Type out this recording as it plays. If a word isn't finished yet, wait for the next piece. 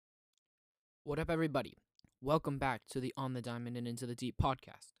What up, everybody? Welcome back to the On the Diamond and Into the Deep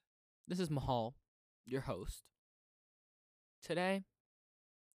podcast. This is Mahal, your host. Today,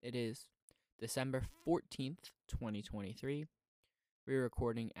 it is December 14th, 2023. We're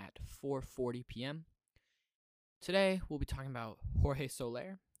recording at 4:40 p.m. Today, we'll be talking about Jorge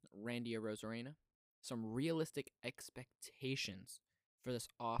Soler, Randy Arozarena, some realistic expectations for this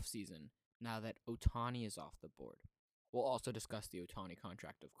offseason now that Ohtani is off the board. We'll also discuss the Ohtani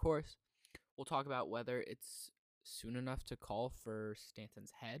contract, of course. We'll talk about whether it's soon enough to call for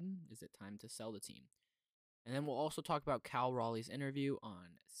Stanton's head. Is it time to sell the team? And then we'll also talk about Cal Raleighs' interview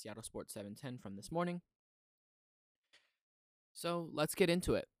on Seattle Sports 710 from this morning. So let's get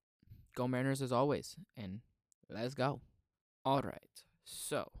into it. Go Mariners as always, and let's go. All right,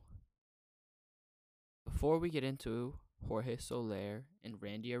 so before we get into Jorge Soler and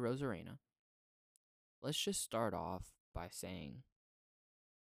Randy Arozarena, let's just start off by saying,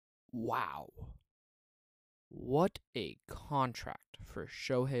 wow. What a contract for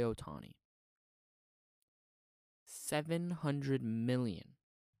Shohei Ohtani. $700 million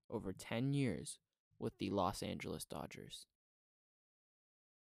over 10 years with the Los Angeles Dodgers.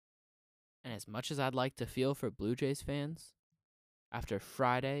 And as much as I'd like to feel for Blue Jays fans, after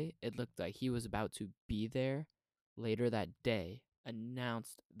Friday, it looked like he was about to be there later that day,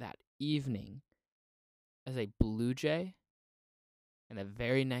 announced that evening as a Blue Jay, and the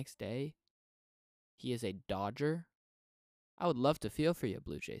very next day, he is a Dodger. I would love to feel for you,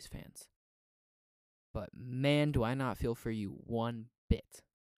 Blue Jays fans. But man, do I not feel for you one bit.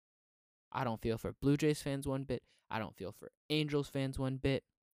 I don't feel for Blue Jays fans one bit. I don't feel for Angels fans one bit.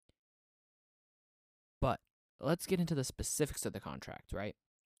 But let's get into the specifics of the contract, right?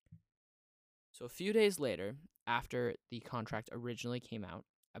 So a few days later, after the contract originally came out,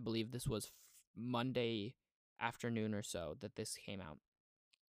 I believe this was Monday afternoon or so that this came out.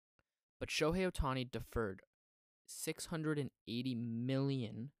 But Shohei Ohtani deferred $680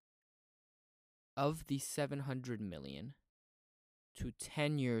 million of the $700 million to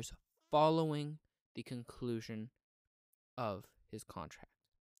 10 years following the conclusion of his contract.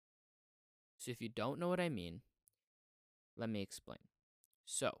 So if you don't know what I mean, let me explain.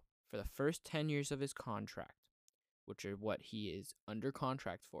 So for the first 10 years of his contract, which are what he is under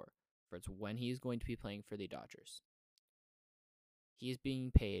contract for it's when he is going to be playing for the Dodgers, he is being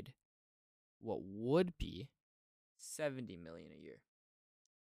paid what would be $70 million a year.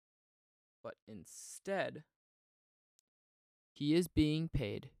 But instead, he is being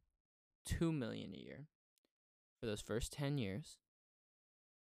paid $2 million a year for those first 10 years.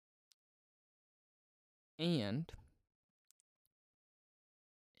 And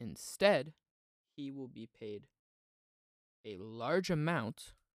instead, he will be paid a large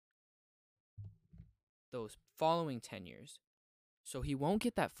amount those following 10 years. So he won't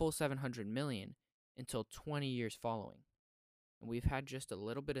get that full $700 million until 20 years following. And we've had just a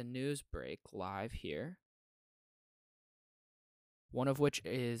little bit of news break live here. One of which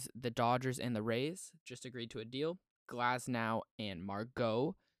is the Dodgers and the Rays just agreed to a deal. Glasnow and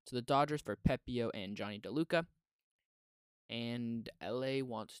Margot to the Dodgers for Pepio and Johnny DeLuca. And LA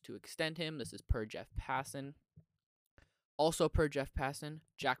wants to extend him. This is per Jeff Passan. Also per Jeff Passan,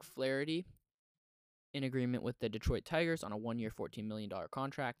 Jack Flaherty in agreement with the Detroit Tigers on a 1-year, $14 million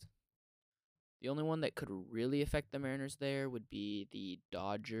contract. The only one that could really affect the Mariners there would be the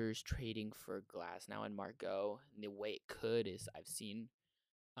Dodgers trading for Glasnow and Margot. And the way it could is I've seen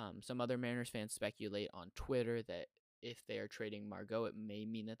some other Mariners fans speculate on Twitter that if they are trading Margot, it may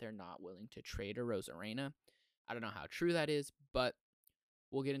mean that they're not willing to trade Arozarena. I don't know how true that is, but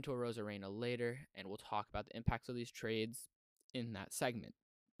we'll get into Arozarena later, and we'll talk about the impacts of these trades in that segment.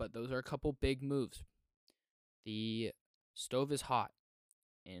 But those are a couple big moves. The stove is hot,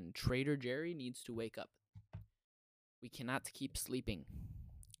 and Trader Jerry needs to wake up. We cannot keep sleeping.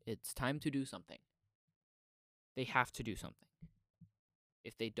 It's time to do something. They have to do something.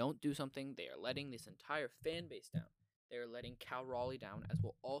 If they don't do something, they are letting this entire fan base down. They are letting Cal Raleigh down, as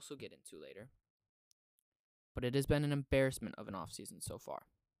we'll also get into later. But it has been an embarrassment of an offseason so far.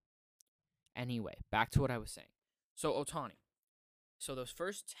 Anyway, back to what I was saying. So Ohtani. So those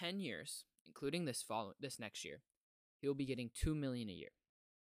first 10 years, including this next year, he'll be getting $2 million a year.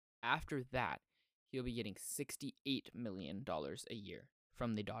 After that, he'll be getting $68 million a year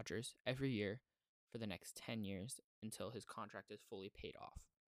from the Dodgers every year for the next 10 years until his contract is fully paid off.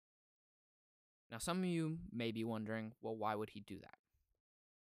 Now, some of you may be wondering, well, why would he do that?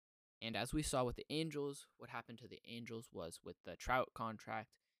 And as we saw with the Angels, what happened to the Angels was with the Trout contract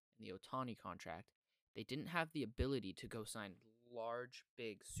and the Ohtani contract, they didn't have the ability to go sign large,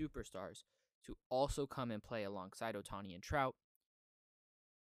 big superstars to also come and play alongside Ohtani and Trout.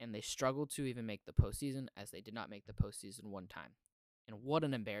 and they struggled to even make the postseason, as they did not make the postseason one time. And what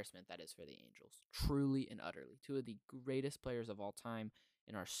an embarrassment that is for the Angels. Truly and utterly. Two of the greatest players of all time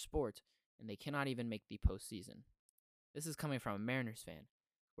in our sport, and they cannot even make the postseason. This is coming from a Mariners fan,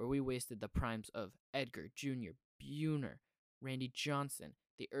 where we wasted the primes of Edgar, Jr., Buhner, Randy Johnson,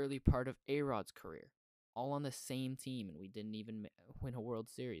 the early part of A-Rod's career, all on the same team, and we didn't even win a World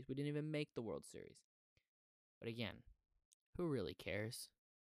Series. We didn't even make the World Series. But again, who really cares?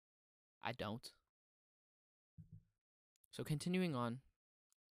 I don't. So continuing on,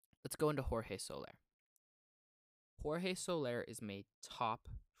 let's go into Jorge Soler. Jorge Soler is my top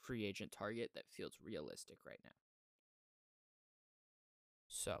free agent target that feels realistic right now.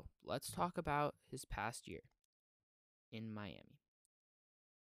 So let's talk about his past year in Miami.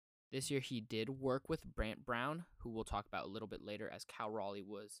 This year he did work with Brant Brown, who we'll talk about a little bit later, as Cal Raleighs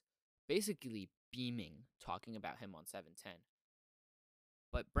was basically beaming talking about him on 710.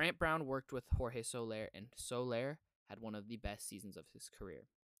 But Brant Brown worked with Jorge Soler, and Soler had one of the best seasons of his career.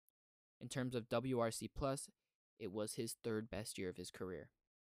 In terms of WRC+, it was his third best year of his career,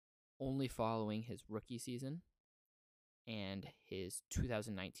 only following his rookie season and his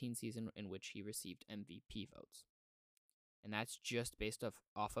 2019 season, in which he received MVP votes. And that's just based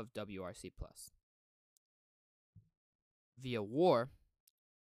off of WRC+. Via WAR,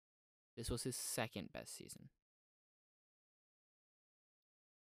 this was his second best season.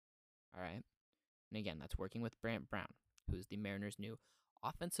 All right. And again, that's working with Brant Brown, who is the Mariners' new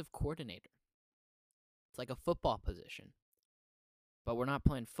offensive coordinator. It's like a football position, but we're not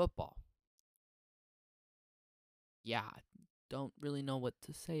playing football. Yeah, I don't really know what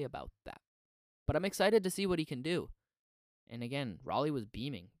to say about that, but I'm excited to see what he can do. And again, Raleigh was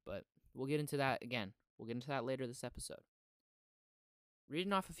beaming, but we'll get into that again. We'll get into that later this episode.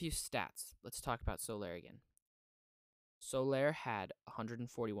 Reading off a few stats, let's talk about Soler again. Soler had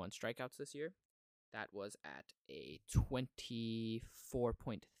 141 strikeouts this year. That was at a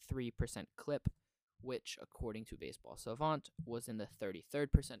 24.3% clip, which, according to Baseball Savant, was in the 33rd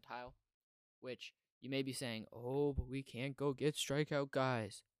percentile, which you may be saying, oh, but we can't go get strikeout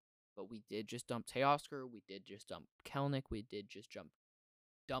guys. But we did just dump Teoscar, we did just dump Kelenic, we did just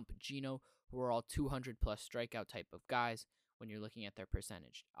dump Gino, who are all 200-plus strikeout type of guys when you're looking at their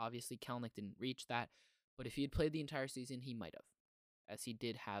percentage. Obviously, Kelenic didn't reach that, but if he had played the entire season, he might have, as he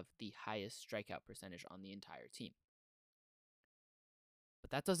did have the highest strikeout percentage on the entire team.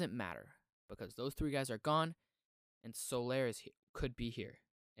 But that doesn't matter, because those three guys are gone, and Soler could be here.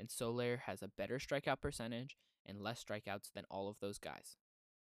 And Soler has a better strikeout percentage and less strikeouts than all of those guys.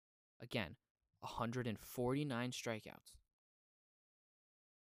 Again, 149 strikeouts.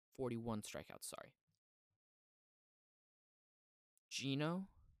 41 strikeouts, sorry. Gino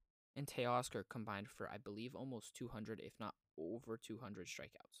and Teoscar combined for, I believe, almost 200, if not over 200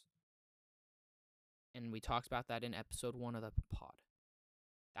 strikeouts. And we talked about that in episode 1 of the pod.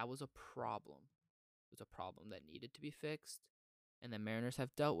 That was a problem. It was a problem that needed to be fixed, and the Mariners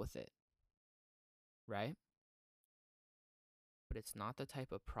have dealt with it. Right? But it's not the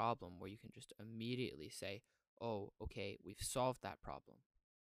type of problem where you can just immediately say, oh, okay, we've solved that problem.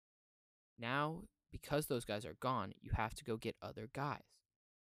 Now, because those guys are gone, you have to go get other guys.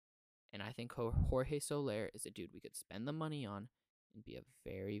 And I think Jorge Soler is a dude we could spend the money on and be a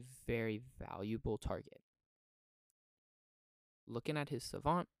very, very valuable target. Looking at his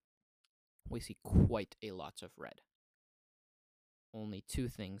savant, we see quite a lot of red. Only two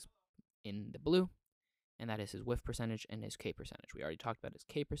things in the blue, and that is his whiff percentage and his K percentage. We already talked about his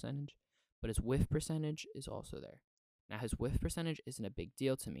K percentage, but his whiff percentage is also there. Now, his whiff percentage isn't a big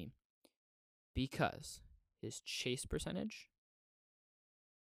deal to me because his chase percentage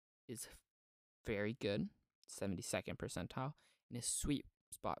is very good, 72nd percentile, and his sweet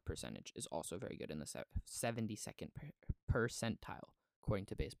spot percentage is also very good in the 72nd percentile, according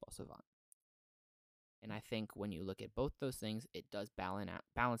to Baseball Savant. And I think when you look at both those things, it does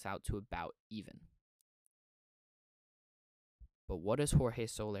balance out to about even. But what does Jorge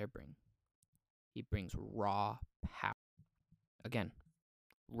Soler bring? He brings raw power. Again,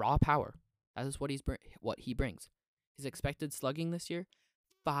 raw power. That is what he brings. His expected slugging this year,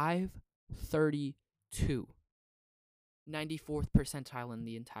 532. 94th percentile in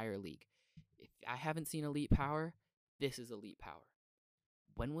the entire league. If I haven't seen elite power, this is elite power.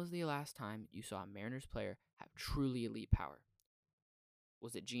 When was the last time you saw a Mariners player have truly elite power?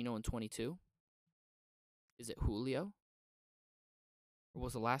 Was it Gino in 22? Is it Julio? Or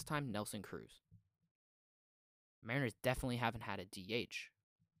was the last time Nelson Cruz? Mariners definitely haven't had a DH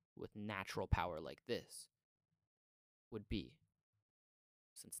with natural power like this. Would be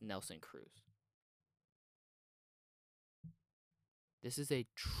since Nelson Cruz. This is a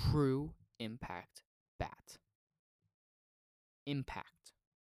true impact bat. Impact.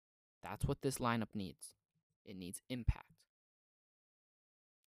 That's what this lineup needs. It needs impact.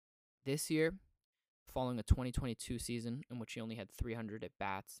 This year, following a 2022 season in which he only had 270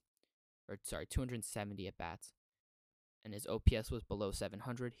 at bats, and his OPS was below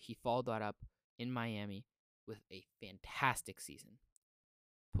 700, he followed that up in Miami with a fantastic season,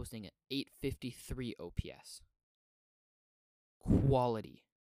 posting an 853 OPS. Quality.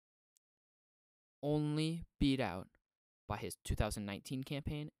 Only beat out by his 2019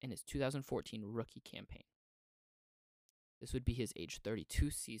 campaign and his 2014 rookie campaign. This would be his age 32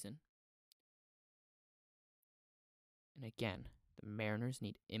 season. And again, the Mariners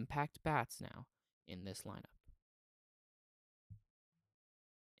need impact bats now in this lineup.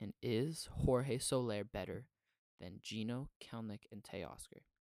 And is Jorge Soler better than Gino, Kelenic, and Teoscar?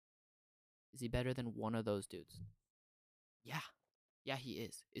 Is he better than one of those dudes? Yeah. Yeah, he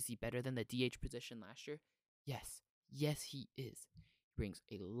is. Is he better than the DH position last year? Yes. Yes, he is. He brings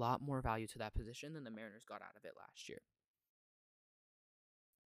a lot more value to that position than the Mariners got out of it last year.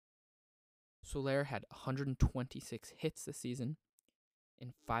 Soler had 126 hits this season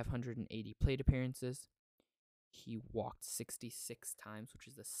in 580 plate appearances. He walked 66 times, which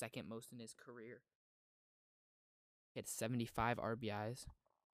is the second most in his career. He had 75 RBIs,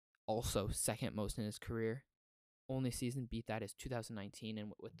 also second most in his career. Only season beat that is 2019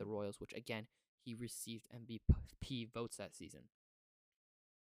 and with the Royals, which again, he received MVP votes that season.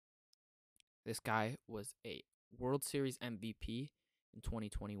 This guy was a World Series MVP in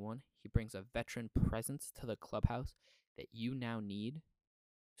 2021. He brings a veteran presence to the clubhouse that you now need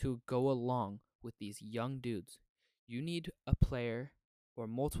to go along with these young dudes. You need a player or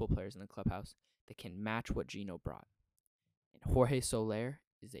multiple players in the clubhouse that can match what Gino brought. And Jorge Soler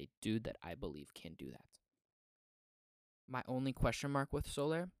is a dude that I believe can do that. My only question mark with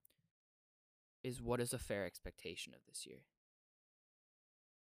Soler is what is a fair expectation of this year?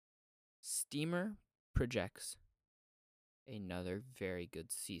 Steamer projects another very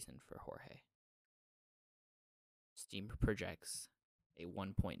good season for Jorge. Steamer projects a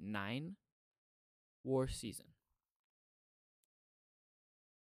 1.9 WAR season.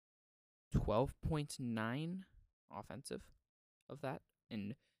 12.9 offensive of that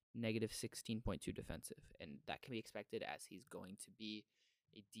and negative 16.2 defensive. And that can be expected as he's going to be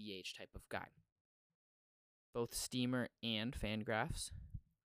a DH type of guy. Both Steamer and Fangraphs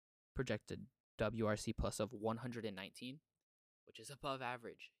projected WRC plus of 119, which is above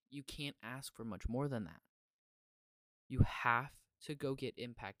average. You can't ask for much more than that. You have to go get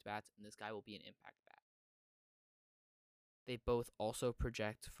impact bats, and this guy will be an impact bat. They both also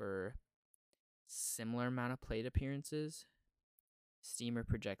project for similar amount of plate appearances. Steamer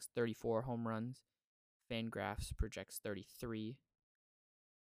projects 34 home runs. Fangraphs projects 33.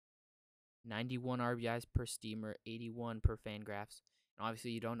 91 RBIs per Steamer, 81 per Fangraphs. And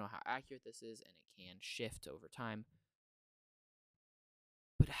obviously, you don't know how accurate this is, and it can shift over time.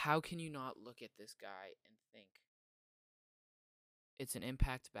 But how can you not look at this guy and think, it's an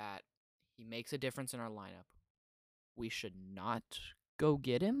impact bat. He makes a difference in our lineup. We should not go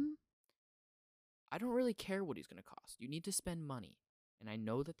get him? I don't really care what he's going to cost. You need to spend money. And I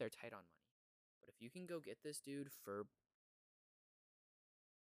know that they're tight on money. But if you can go get this dude for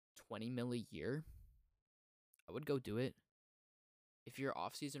 $20 million a year, I would go do it. If your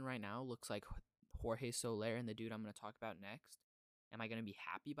offseason right now looks like Jorge Soler and the dude I'm going to talk about next, am I going to be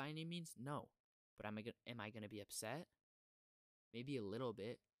happy by any means? No. But am I going to be upset? Maybe a little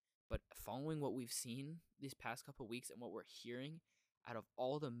bit. But following what we've seen these past couple weeks and what we're hearing out of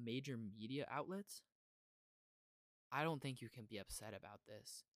all the major media outlets, I don't think you can be upset about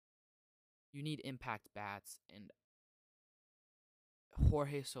this. You need impact bats, and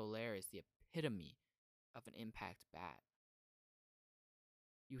Jorge Soler is the epitome of an impact bat.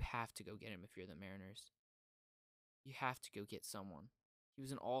 You have to go get him if you're the Mariners. You have to go get someone. He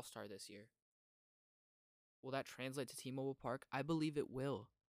was an all-star this year. Will that translate to T-Mobile Park? I believe it will.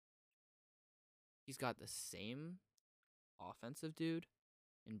 He's got the same offensive dude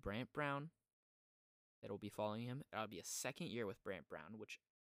in Brant Brown that will be following him. That'll be a second year with Brant Brown, which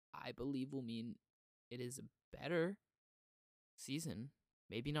I believe will mean it is a better season.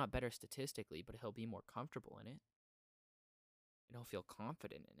 Maybe not better statistically, but he'll be more comfortable in it. And he'll feel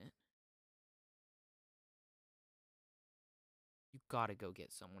confident in it. You gotta go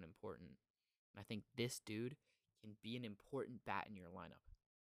get someone important. And I think this dude can be an important bat in your lineup.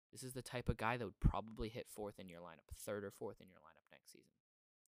 This is the type of guy that would probably hit fourth in your lineup, third or fourth in your lineup next season.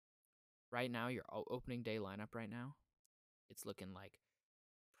 Right now, your opening day lineup right now, it's looking like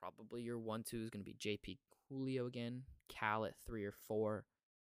Probably your 1-2 is going to be JP Julio again, Cal at 3 or 4,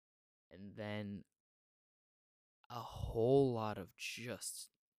 and then a whole lot of just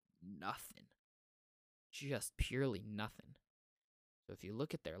nothing. Just purely nothing. So if you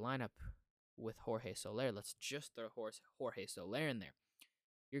look at their lineup with Jorge Soler, let's just throw Jorge Soler in there.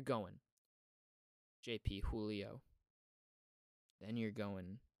 You're going JP Julio. Then you're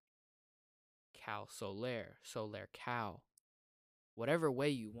going Cal Soler, Soler Cal. Whatever way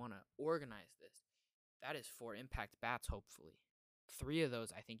you want to organize this, that is 4 impact bats, hopefully. 3 of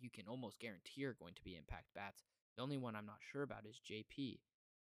those I think you can almost guarantee are going to be impact bats. The only one I'm not sure about is JP.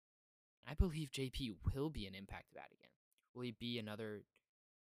 I believe JP will be an impact bat again. Will he be another,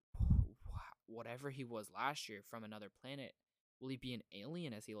 whatever he was last year, from another planet? Will he be an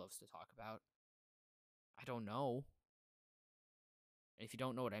alien, as he loves to talk about? I don't know. And if you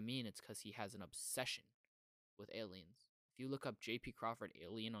don't know what I mean, it's because he has an obsession with aliens. If you look up JP Crawford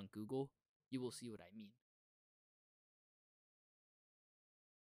alien on Google, you will see what I mean.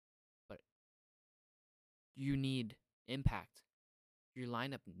 But you need impact. Your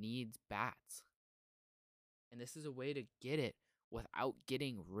lineup needs bats. And this is a way to get it without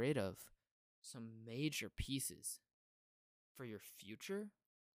getting rid of some major pieces for your future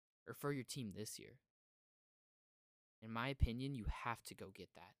or for your team this year. In my opinion, you have to go get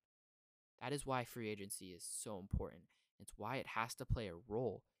that. That is why free agency is so important. It's why it has to play a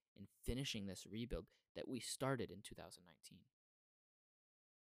role in finishing this rebuild that we started in 2019.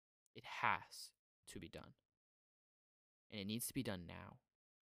 It has to be done. And it needs to be done now.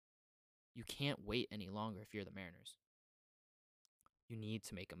 You can't wait any longer if you're the Mariners. You need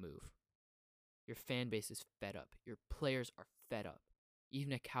to make a move. Your fan base is fed up. Your players are fed up.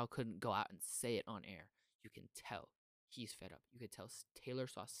 Even if Cal couldn't go out and say it on air, you can tell he's fed up. You could tell Taylor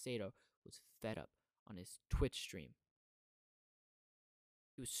Saucedo was fed up on his Twitch stream.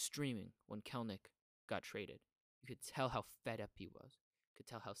 He was streaming when Kelnick got traded. You could tell how fed up he was. You could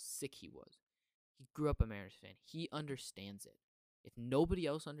tell how sick he was. He grew up a Mariners fan. He understands it. If nobody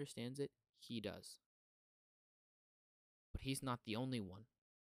else understands it, he does. But he's not the only one.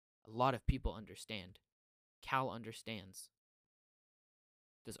 A lot of people understand. Cal understands.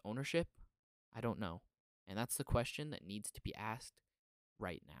 Does ownership? I don't know. And that's the question that needs to be asked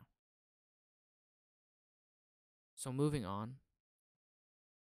right now. So moving on,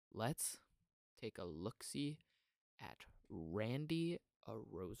 let's take a look-see at Randy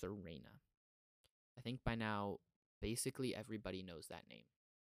Arozarena. I think by now, basically everybody knows that name.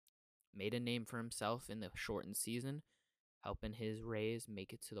 Made a name for himself in the shortened season, helping his Rays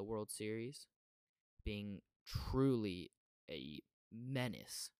make it to the World Series, being truly a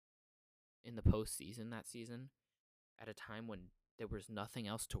menace in the postseason that season, at a time when there was nothing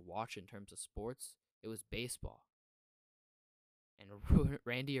else to watch in terms of sports. It was baseball. And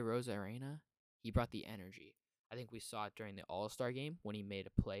Randy Arozarena, he brought the energy. I think we saw it during the All-Star game when he made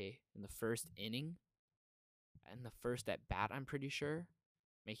a play in the first inning and the first at bat, I'm pretty sure,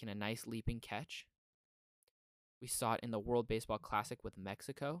 making a nice leaping catch. We saw it in the World Baseball Classic with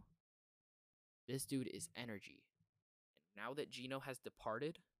Mexico. This dude is energy. And now that Gino has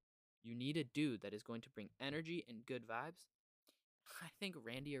departed, you need a dude that is going to bring energy and good vibes. I think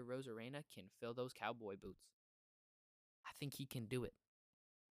Randy Arozarena can fill those cowboy boots. I think he can do it.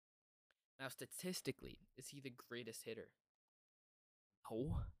 Now, statistically, is he the greatest hitter?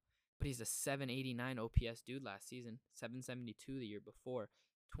 No, but he's a 789 OPS dude last season, 772 the year before,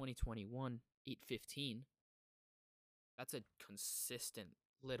 2021, 815. That's a consistent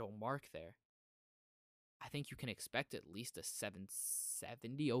little mark there. I think you can expect at least a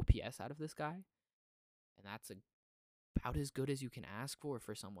 770 OPS out of this guy, and that's about as good as you can ask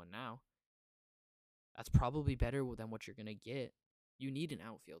for someone now. That's probably better than what you're going to get. You need an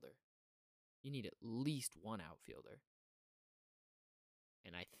outfielder. You need at least one outfielder.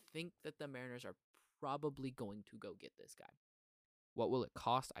 And I think that the Mariners are probably going to go get this guy. What will it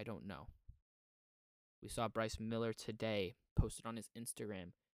cost? I don't know. We saw Bryce Miller today posted on his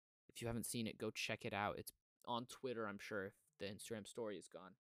Instagram. If you haven't seen it, go check it out. It's on Twitter, I'm sure, if the Instagram story is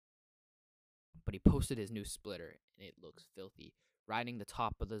gone. But he posted his new splitter, and it looks filthy. Riding the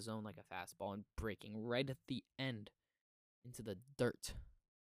top of the zone like a fastball and breaking right at the end into the dirt.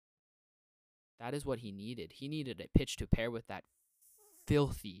 That is what he needed. He needed a pitch to pair with that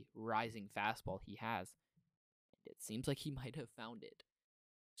filthy rising fastball he has. And it seems like he might have found it.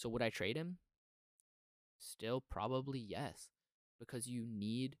 So would I trade him? Still probably yes. Because you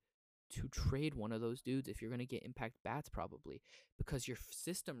need to trade one of those dudes if you're going to get impact bats probably. Because your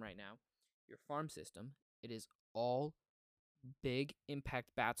system right now, your farm system, it is all big impact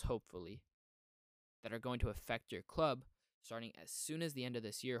bats hopefully that are going to affect your club starting as soon as the end of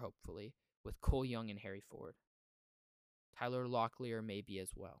this year, hopefully, with Cole Young and Harry Ford. Tyler Locklear maybe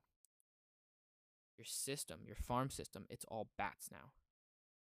as well. Your system, your farm system, it's all bats now.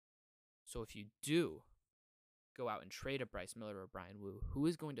 So if you do go out and trade a Bryce Miller or Brian Wu, who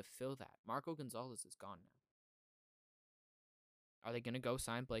is going to fill that? Marco Gonzalez is gone now. Are they going to go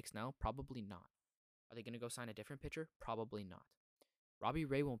sign Blake Snell? Probably not. Are they going to go sign a different pitcher? Probably not. Robbie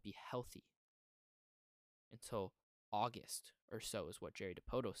Ray won't be healthy until August or so, is what Jerry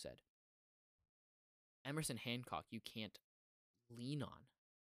DiPoto said. Emerson Hancock, you can't lean on.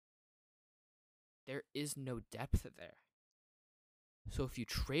 There is no depth there. So if you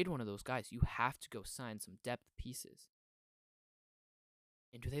trade one of those guys, you have to go sign some depth pieces.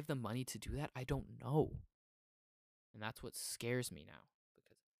 And do they have the money to do that? I don't know. And that's what scares me now.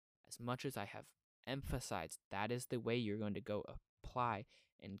 Because as much as I have emphasized that is the way you're going to go apply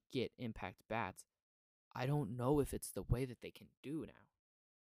and get impact bats, I don't know if it's the way that they can do now.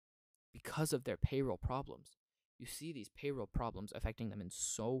 Because of their payroll problems. You see these payroll problems affecting them in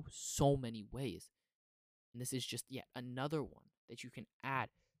so many ways. And this is just yet another one that you can add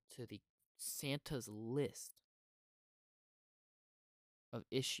to the Santa's list of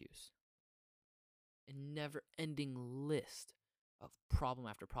issues. A never-ending list of problem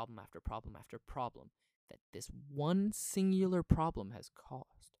after problem after problem after problem that this one singular problem has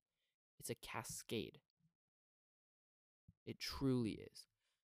caused. It's a cascade. It truly is.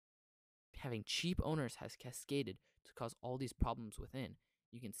 Having cheap owners has cascaded to cause all these problems within.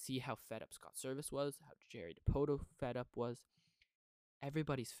 You can see how fed up Scott Service was, how Jerry DiPoto fed up was.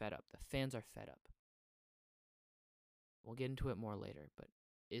 Everybody's fed up. The fans are fed up. We'll get into it more later, but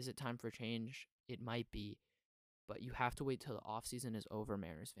is it time for change? It might be, but you have to wait till the offseason is over,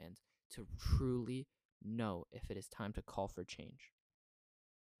 Mariners fans, to truly know if it is time to call for change.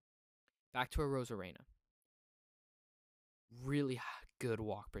 Back to Arozarena. Really good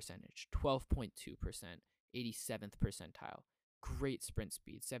walk percentage, 12.2%, 87th percentile. Great sprint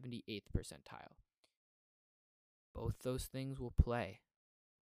speed, 78th percentile. Both those things will play.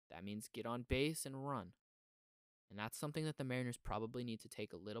 That means get on base and run. And that's something that the Mariners probably need to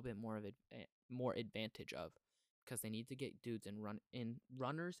take a little bit more advantage of, because they need to get dudes and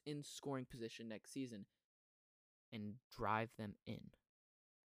runners in scoring position next season and drive them in.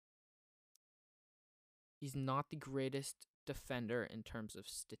 He's not the greatest defender in terms of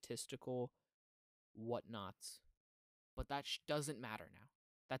statistical whatnots, but that doesn't matter now.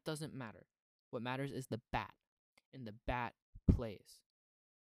 That doesn't matter. What matters is the bat, and the bat plays.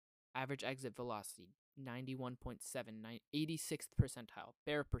 Average exit velocity, 91.7, 86th percentile.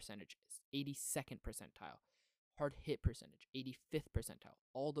 Barrel percentage, 82nd percentile. Hard hit percentage, 85th percentile.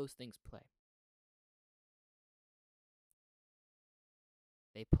 All those things play.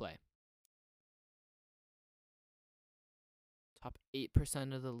 They play. Top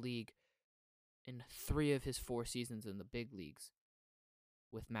 8% of the league in 3 of his 4 seasons in the big leagues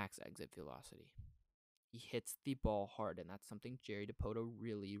with max exit velocity. He hits the ball hard, and that's something Jerry DiPoto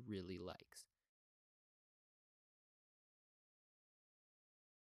really, really likes.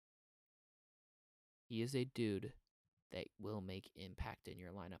 He is a dude that will make impact in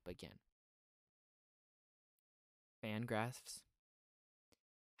your lineup again. Fangraphs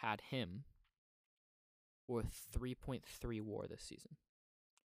had him for 3.3 WAR this season.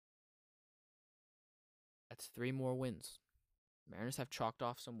 That's 3 more wins. Mariners have chalked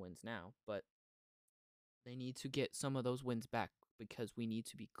off some wins now, but they need to get some of those wins back because we need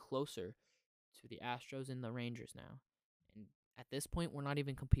to be closer to the Astros and the Rangers now. And at this point, we're not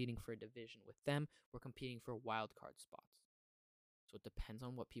even competing for a division with them. We're competing for wild card spots. So it depends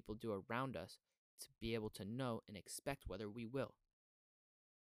on what people do around us to be able to know and expect whether we will.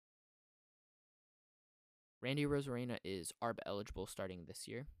 Randy Arozarena is ARB eligible starting this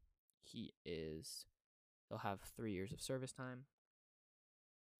year. He'll have 3 years of service time,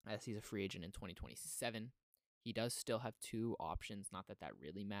 as he's a free agent in 2027. He does still have 2 options, not that that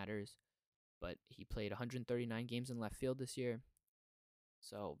really matters, but he played 139 games in left field this year.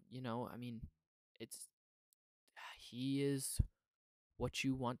 So, he is what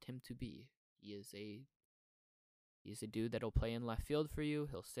you want him to be. He's a dude that'll play in left field for you.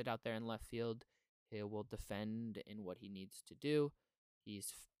 He'll sit out there in left field. He will defend in what he needs to do.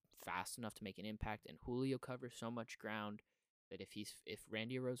 He's fast enough to make an impact, and Julio covers so much ground that if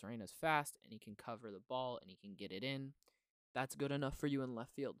Randy Arozarena is fast and he can cover the ball and he can get it in, that's good enough for you in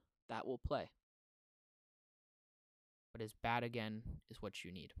left field. That will play. But his bat again is what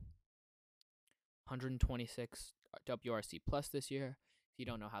you need. 126 WRC plus this year. If you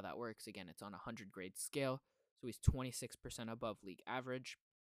don't know how that works, again, it's on a 100 grade scale. So he's 26% above league average.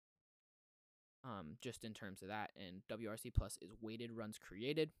 just in terms of that. And WRC plus is weighted runs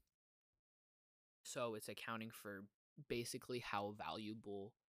created. So it's accounting for basically how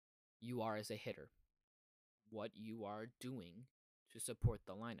valuable you are as a hitter, what you are doing to support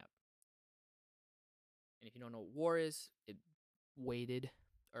the lineup. And if you don't know what WAR is, it weighted,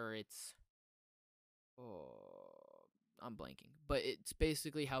 or it's, I'm blanking, but it's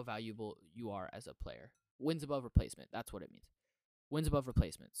basically how valuable you are as a player. Wins above replacement, that's what it means. Wins above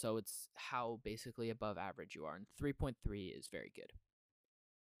replacement. So it's how basically above average you are. And 3.3 is very good.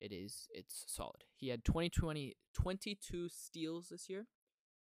 It's solid. He had 22 steals this year.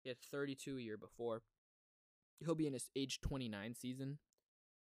 He had 32 a year before. He'll be in his age 29 season.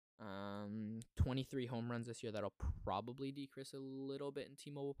 23 home runs this year. That'll probably decrease a little bit in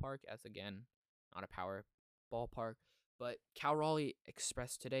T-Mobile Park, as again, not a power ballpark. But Cal Raleigh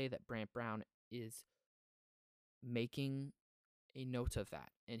expressed today that Brant Brown is making a note of that,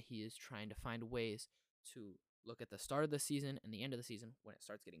 and he is trying to find ways to look at the start of the season and the end of the season when it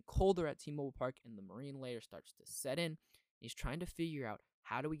starts getting colder at T-Mobile Park and the marine layer starts to set in. He's trying to figure out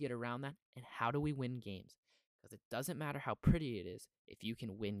how do we get around that and how do we win games, because it doesn't matter how pretty it is if you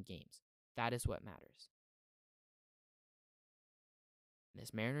can win games. That is what matters. And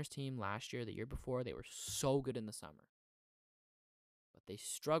this Mariners team last year, the year before, they were so good in the summer, but they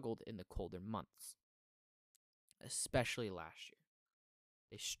struggled in the colder months, especially last year.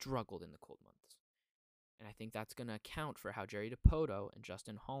 They struggled in the cold months. And I think that's going to account for how Jerry DiPoto and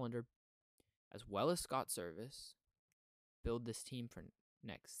Justin Hollander, as well as Scott Service, build this team for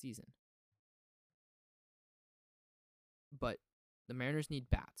next season. But the Mariners need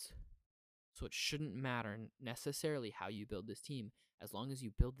bats. So it shouldn't matter necessarily how you build this team, as long as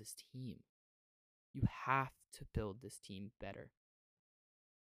you build this team. You have to build this team better.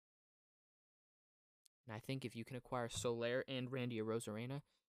 And I think if you can acquire Soler and Randy Arozarena,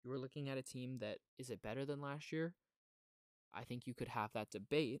 you are looking at a team that, is it better than last year? I think you could have that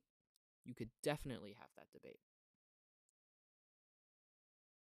debate. You could definitely have that debate.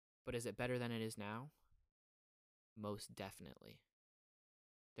 But is it better than it is now? Most definitely.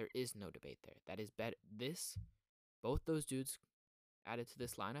 There is no debate there. That is better. Both those dudes added to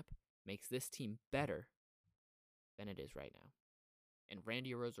this lineup makes this team better than it is right now. And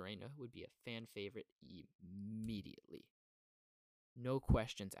Randy Arozarena would be a fan favorite immediately. No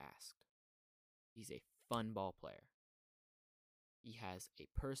questions asked. He's a fun ball player. He has a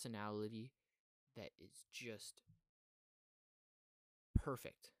personality that is just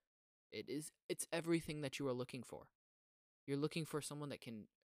perfect. It's everything that you are looking for. You're looking for someone that can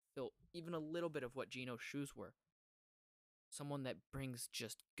fill even a little bit of what Gino's shoes were. Someone that brings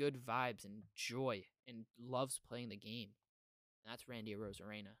just good vibes and joy and loves playing the game. That's Randy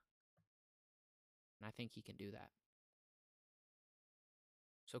Arozarena. And I think he can do that.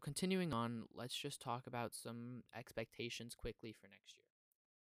 So continuing on, let's just talk about some expectations quickly for next year.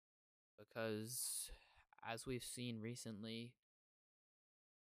 Because as we've seen recently,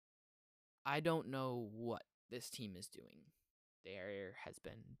 I don't know what this team is doing. There has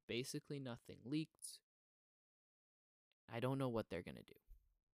been basically nothing leaked. I don't know what they're going to do.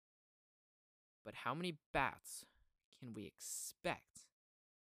 But how many bats can we expect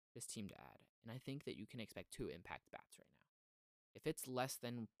this team to add? And I think that you can expect 2 impact bats right now. If it's less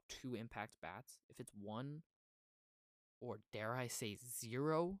than 2 impact bats, if it's 1, or dare I say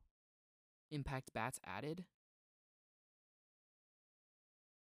 0 impact bats added,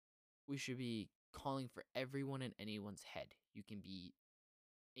 we should be calling for everyone and anyone's head. You can be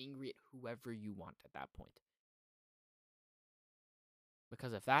angry at whoever you want at that point.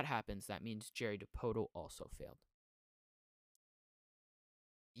 Because if that happens, that means Jerry DiPoto also failed.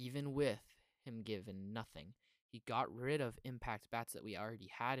 Even with him given nothing, he got rid of impact bats that we already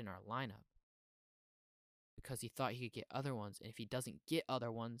had in our lineup because he thought he could get other ones, and if he doesn't get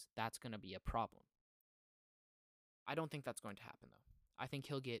other ones, that's going to be a problem. I don't think that's going to happen, though. I think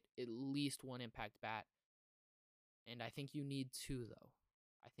he'll get at least 1 impact bat, and I think you need 2, though.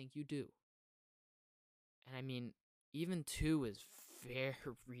 I think you do. And I mean, even 2 is very,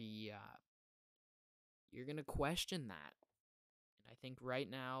 you're going to question that. And I think right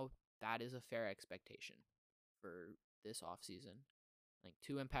now, that is a fair expectation for this offseason. I think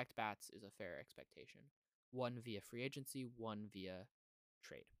 2 impact bats is a fair expectation. 1 via free agency, 1 via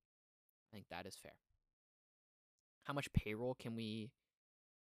trade. I think that is fair. How much payroll can we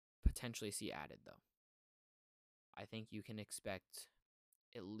potentially see added, though? I think you can expect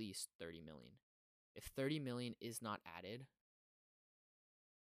at least $30 million. If $30 million is not added,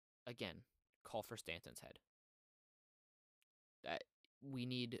 again, call for Stanton's head. That we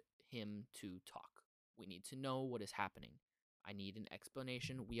need him to talk. We need to know what is happening. I need an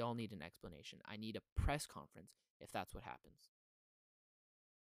explanation. We all need an explanation. I need a press conference if that's what happens.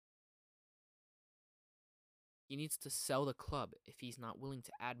 He needs to sell the club if he's not willing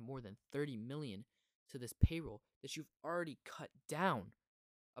to add more than $30 million to this payroll that you've already cut down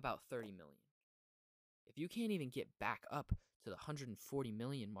about $30 million. If you can't even get back up to the $140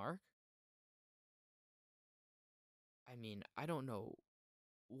 million mark, I mean, I don't know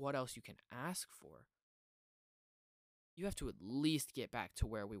what else you can ask for. You have to at least get back to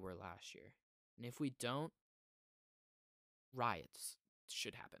where we were last year. And if we don't, riots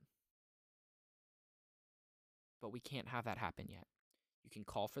should happen. But we can't have that happen yet. You can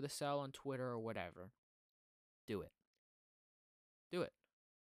call for the sell on Twitter or whatever. Do it. Do it.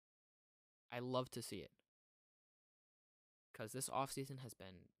 I love to see it. Because this offseason has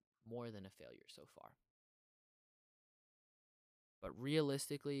been more than a failure so far. But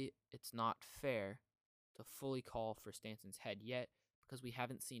realistically, it's not fair to fully call for Stanson's head yet because we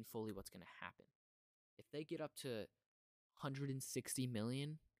haven't seen fully what's going to happen. If they get up to $160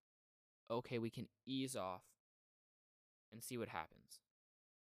 million, okay, we can ease off and see what happens.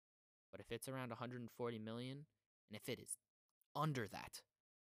 But if it's around $140 million, and if it is under that,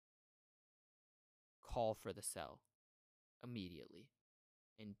 call for the sell immediately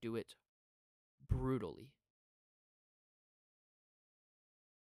and do it brutally.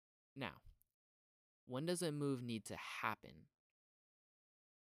 Now, when does a move need to happen?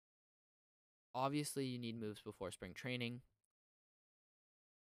 Obviously, you need moves before spring training.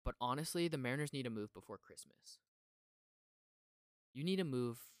 But honestly, the Mariners need a move before Christmas. You need a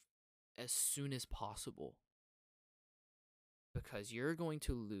move as soon as possible. Because you're going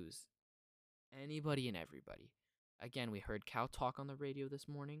to lose anybody and everybody. Again, we heard Cal talk on the radio this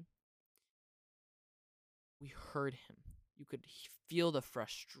morning. We heard him. You could feel the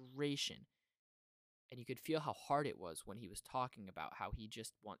frustration. And you could feel how hard it was when he was talking about how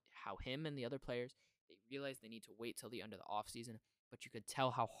how him and the other players, they realize they need to wait till the end of the offseason, but you could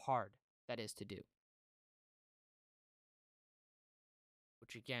tell how hard that is to do.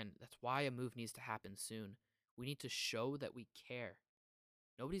 Which again, that's why a move needs to happen soon. We need to show that we care.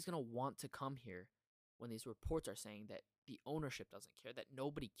 Nobody's going to want to come here when these reports are saying that the ownership doesn't care, that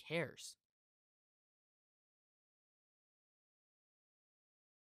nobody cares.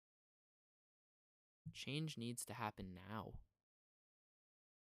 Change needs to happen now.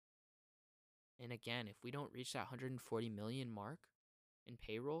 And again, if we don't reach that $140 million mark in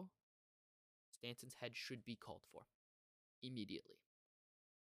payroll, Stanson's head should be called for immediately.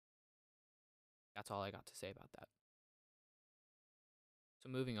 That's all I got to say about that. So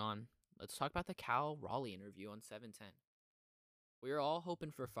moving on, let's talk about the Cal Raleigh interview on 710. We were all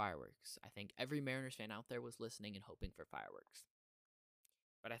hoping for fireworks. I think every Mariners fan out there was listening and hoping for fireworks.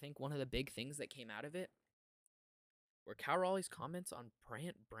 But I think one of the big things that came out of it were Cal Raleigh's comments on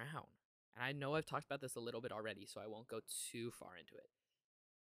Brant Brown. And I know I've talked about this a little bit already, so I won't go too far into it.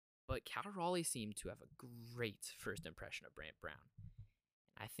 But Cal Raleigh seemed to have a great first impression of Brant Brown.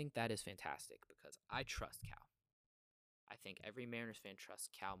 And I think that is fantastic because I trust Cal. I think every Mariners fan trusts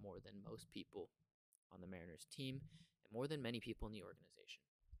Cal more than most people on the Mariners team and more than many people in the organization.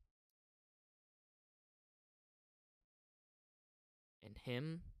 And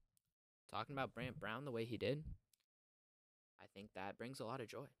him talking about Brant Brown the way he did, I think that brings a lot of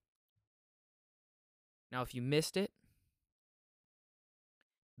joy. Now, if you missed it,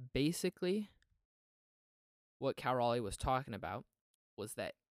 basically what Cal Raleigh was talking about was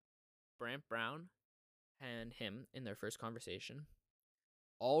that Brant Brown and him in their first conversation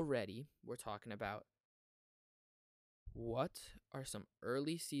already were talking about what are some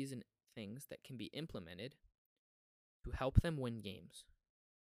early season things that can be implemented to help them win games.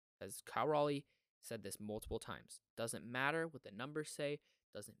 As Cal Raleigh said this multiple times, doesn't matter what the numbers say,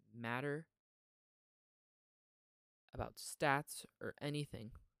 doesn't matter about stats or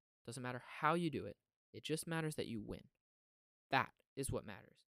anything, doesn't matter how you do it, it just matters that you win. That is what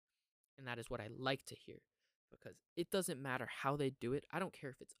matters. And that is what I like to hear because it doesn't matter how they do it. I don't care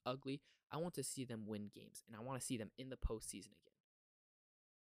if it's ugly. I want to see them win games and I want to see them in the postseason again.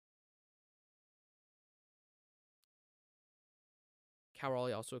 Cal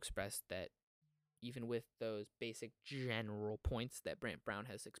Raleigh also expressed that even with those basic general points that Brant Brown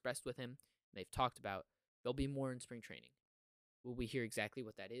has expressed with him, they've talked about, there'll be more in spring training. Will we hear exactly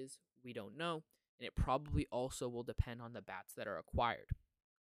what that is? We don't know, and it probably also will depend on the bats that are acquired.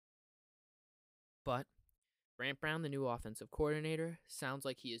 But Brant Brown, the new offensive coordinator, sounds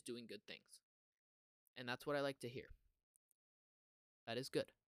like he is doing good things. And that's what I like to hear. That is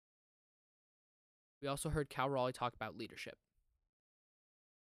good. We also heard Cal Raleigh talk about leadership.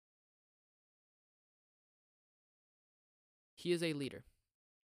 he is a leader.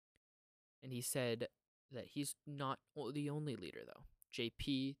 And he said that he's not the only leader, though.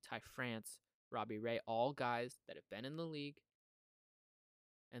 JP, Ty France, Robbie Ray, all guys that have been in the league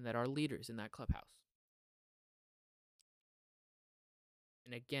and that are leaders in that clubhouse.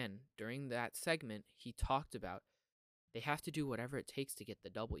 And again, during that segment, he talked about they have to do whatever it takes to get the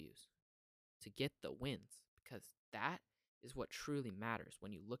W's, to get the wins, because that is what truly matters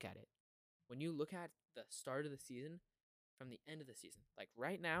when you look at it. When you look at the start of the season from the end of the season, like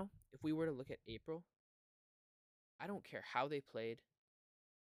right now, if we were to look at April, I don't care how they played.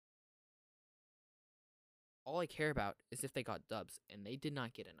 All I care about is if they got dubs, and they did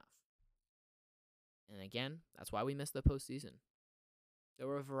not get enough. And again, that's why we missed the postseason. There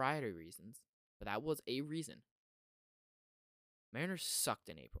were a variety of reasons, but that was a reason. Mariners sucked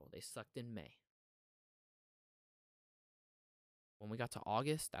in April. They sucked in May. When we got to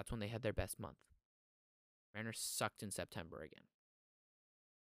August, that's when they had their best month. Mariners sucked in September again.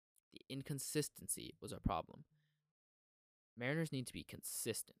 The inconsistency was a problem. Mariners need to be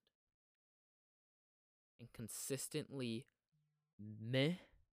consistent. And consistently meh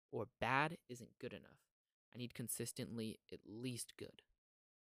or bad isn't good enough. I need consistently at least good.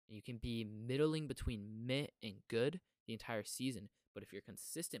 And you can be middling between meh and good the entire season, but if you're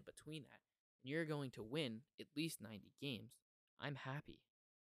consistent between that and you're going to win at least 90 games, I'm happy.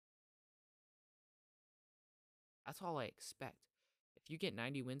 That's all I expect. If you get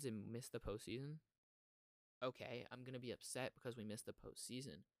 90 wins and miss the postseason, okay, I'm going to be upset because we missed the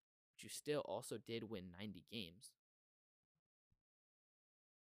postseason, but you still also did win 90 games.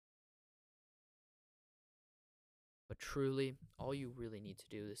 But truly, all you really need to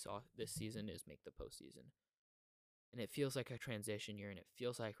do this season is make the postseason. And it feels like a transition year, and it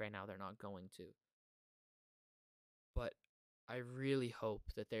feels like right now they're not going to. But I really hope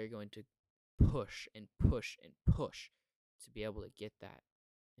that they're going to push and push and push to be able to get that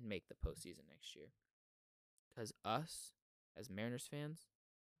and make the postseason next year. Because us, as Mariners fans,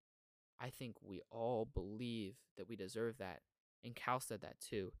 I think we all believe that we deserve that. And Cal said that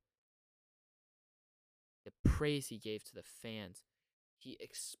too. The praise he gave to the fans, he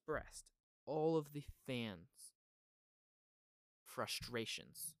expressed all of the fans'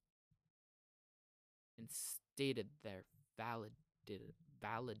 frustrations and stated their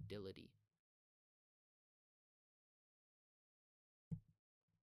validity.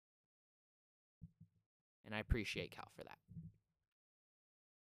 And I appreciate Cal for that.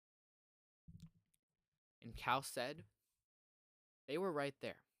 And Cal said they were right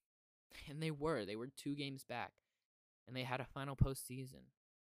there. And they were. They were 2 games back. And they had a final postseason.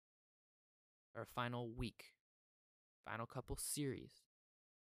 Or a final week. Final couple series.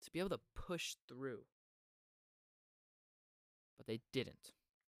 To be able to push through. But they didn't.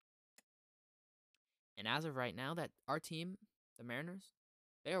 And as of right now, that our team, the Mariners,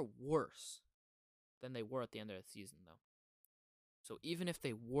 they are worse than they were at the end of the season, though. So even if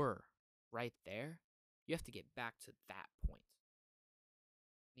they were right there, you have to get back to that point.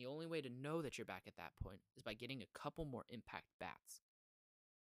 The only way to know that you're back at that point is by getting a couple more impact bats.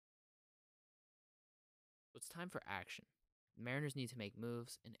 So it's time for action. The Mariners need to make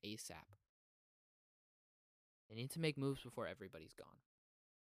moves and ASAP. They need to make moves before everybody's gone.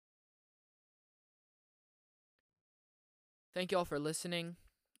 Thank you all for listening.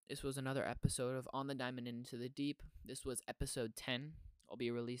 This was another episode of On the Diamond Into the Deep. This was episode 10. I'll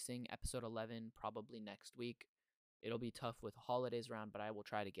be releasing episode 11 probably next week. It'll be tough with holidays around, but I will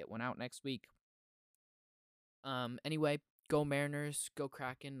try to get one out next week. Anyway, go Mariners, go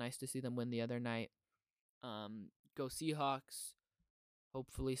Kraken. Nice to see them win the other night. Go Seahawks.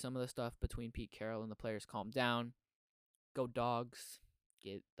 Hopefully some of the stuff between Pete Carroll and the players calm down. Go Dogs.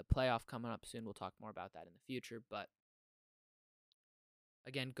 Get the playoff coming up soon. We'll talk more about that in the future. But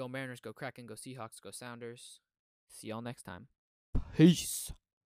again, go Mariners, go Kraken, go Seahawks, go Sounders. See y'all next time. Peace.